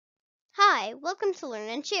Hi, welcome to Learn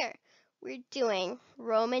and Share. We're doing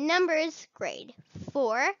Roman numbers, grade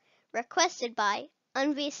 4, requested by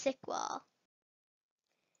Unvi Sikwal.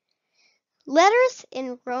 Letters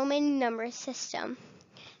in Roman number system.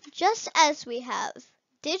 Just as we have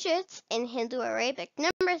digits in Hindu-Arabic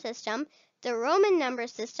number system, the Roman number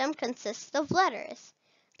system consists of letters.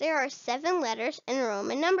 There are 7 letters in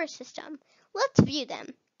Roman number system. Let's view them.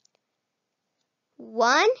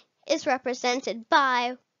 1 is represented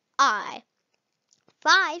by I.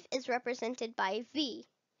 5 is represented by V.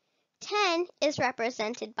 10 is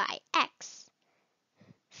represented by X.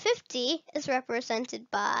 50 is represented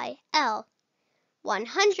by L.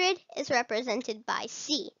 100 is represented by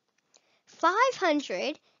C.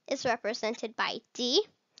 500 is represented by D.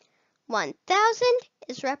 1000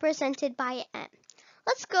 is represented by M.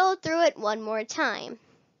 Let's go through it one more time.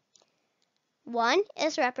 1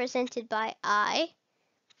 is represented by I.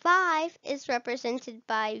 5 is represented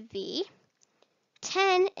by V.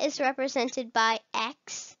 10 is represented by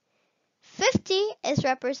X. 50 is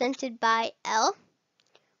represented by L.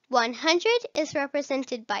 100 is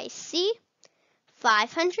represented by C.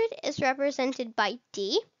 500 is represented by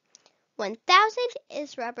D. 1000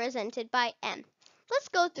 is represented by M. Let's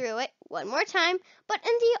go through it one more time, but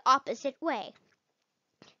in the opposite way.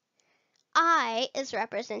 I is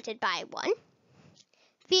represented by 1.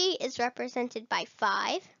 V is represented by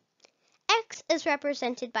 5. X is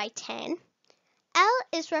represented by 10. L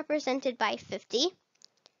is represented by 50.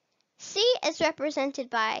 C is represented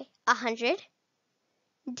by 100.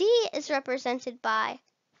 D is represented by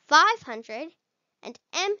 500. And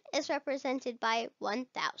M is represented by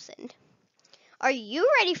 1000. Are you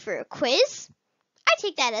ready for a quiz? I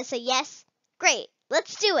take that as a yes. Great,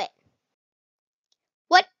 let's do it.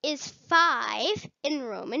 What is 5 in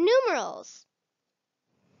Roman numerals?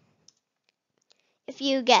 If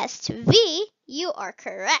you guessed V, you are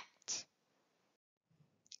correct.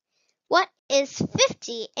 What is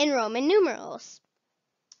 50 in Roman numerals?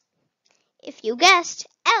 If you guessed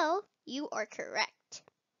L, you are correct.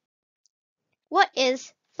 What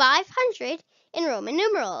is 500 in Roman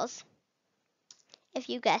numerals? If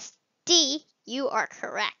you guessed D, you are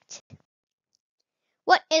correct.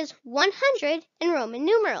 What is 100 in Roman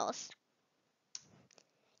numerals?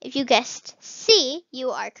 If you guessed C, you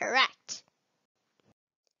are correct.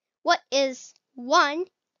 What is 1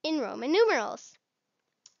 in Roman numerals?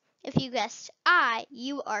 If you guessed I,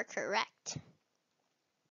 you are correct.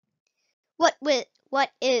 What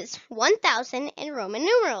is 1000 in Roman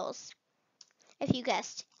numerals? If you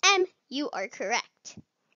guessed M, you are correct.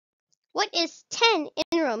 What is 10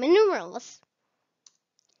 in Roman numerals?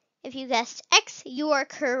 If you guessed X, you are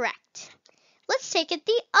correct. Let's take it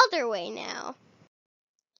the other way now.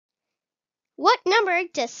 What number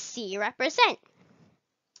does C represent?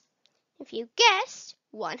 If you guessed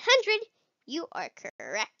 100, you are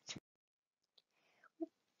correct.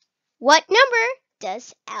 What number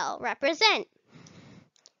does L represent?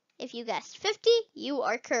 If you guessed 50, you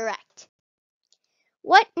are correct.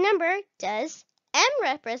 What number does M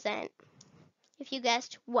represent? If you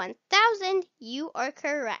guessed 1000, you are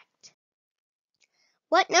correct.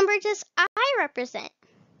 What number does I represent?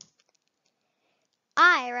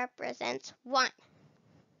 I represents 1.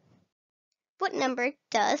 What number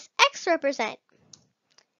does X represent?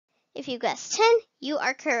 If you guessed 10, you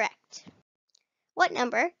are correct. What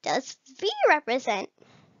number does V represent?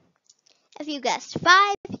 If you guessed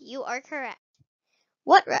 5, you are correct.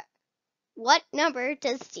 What number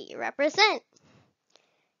does D represent?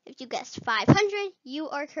 If you guessed 500, you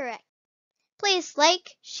are correct. Please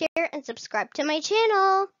like, share, and subscribe to my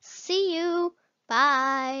channel. See you.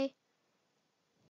 Bye.